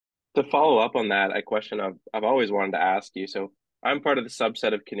To follow up on that, a question I've always wanted to ask you. So I'm part of the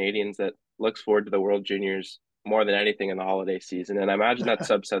subset of Canadians that looks forward to the World Juniors more than anything in the holiday season. And I imagine that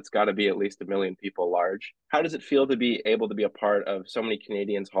subset's got to be at least 1 million people large. How does it feel to be able to be a part of so many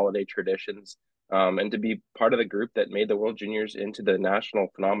Canadians' holiday traditions, and to be part of the group that made the World Juniors into the national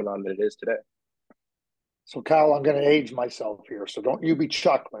phenomenon that it is today? So, Kyle, I'm going to age myself here, so don't you be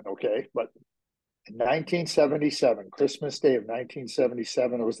chuckling, okay? But in 1977, Christmas Day of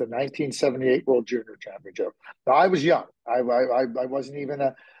 1977, it was the 1978 World Junior Championship. Now, I was young. I wasn't even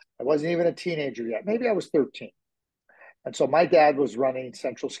a teenager yet. Maybe I was 13. And so my dad was running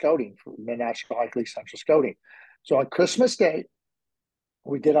Central Scouting for the National Hockey League Central Scouting. So on Christmas Day,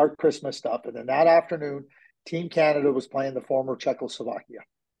 we did our Christmas stuff, and then that afternoon, Team Canada was playing the former Czechoslovakia,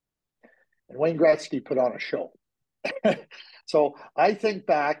 and Wayne Gretzky put on a show. So I think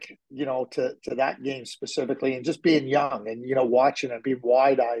back, to that game specifically, and just being young and watching and being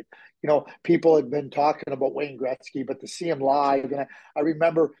wide eyed. People had been talking about Wayne Gretzky, but to see him live, and I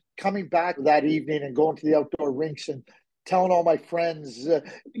remember coming back that evening and going to the outdoor rinks and telling all my friends,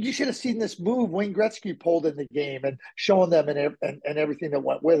 "You should have seen this move Wayne Gretzky pulled in the game," and showing them and everything that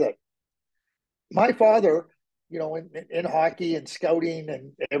went with it. My father, in hockey and scouting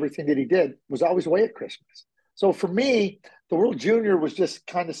and everything that he did, was always away at Christmas. So for me, the World Junior was just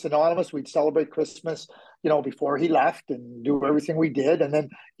kind of synonymous. We'd celebrate Christmas, before he left and do everything we did. And then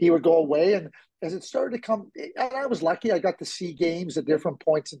he would go away. And as it started to come, and I was lucky, I got to see games at different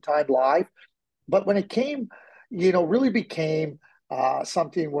points in time live. But when it came, really became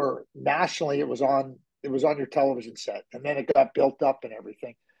something where nationally it was on your television set. And then it got built up and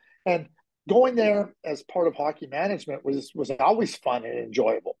everything. And going there as part of hockey management was always fun and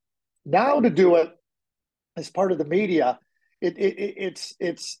enjoyable. Now to do it as part of the media,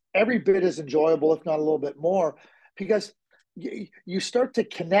 it's every bit as enjoyable, if not a little bit more, because you start to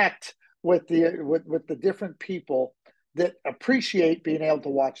connect with the different people that appreciate being able to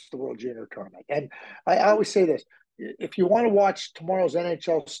watch the World Junior Tournament. And I always say this: if you want to watch tomorrow's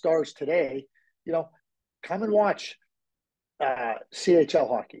NHL stars today, you know, come and watch CHL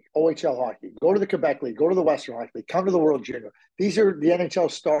hockey, OHL hockey. Go to the Quebec League, go to the Western Hockey League, come to the World Junior. These are the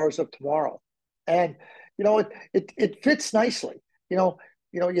NHL stars of tomorrow, and it fits nicely. You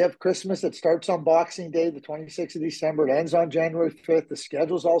have Christmas that starts on Boxing Day, the 26th of December. It ends on January 5th. The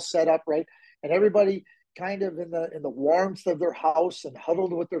schedule's all set up right, and everybody kind of in the warmth of their house and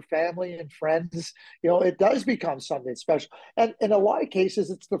huddled with their family and friends. It does become something special, and in a lot of cases,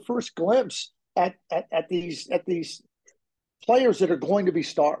 it's the first glimpse at these players that are going to be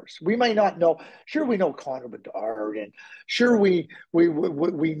stars. We may not know. Sure, we know Connor Bedard, and sure we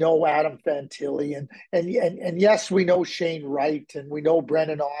know Adam Fantilli, and yes, we know Shane Wright, and we know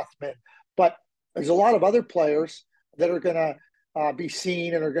Brennan Othman. But there's a lot of other players that are going to be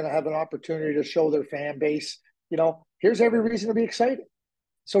seen and are going to have an opportunity to show their fan base. Here's every reason to be excited.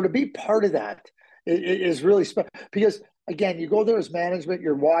 So to be part of that is really special because again, you go there as management,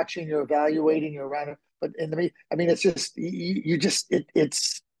 you're watching, you're evaluating, you're around it. But it's just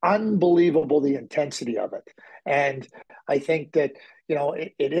it's unbelievable the intensity of it. And I think that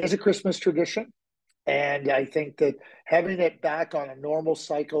it is a Christmas tradition, and I think that having it back on a normal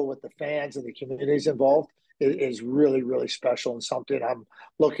cycle with the fans and the communities involved is really really special and something I'm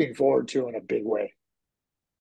looking forward to in a big way.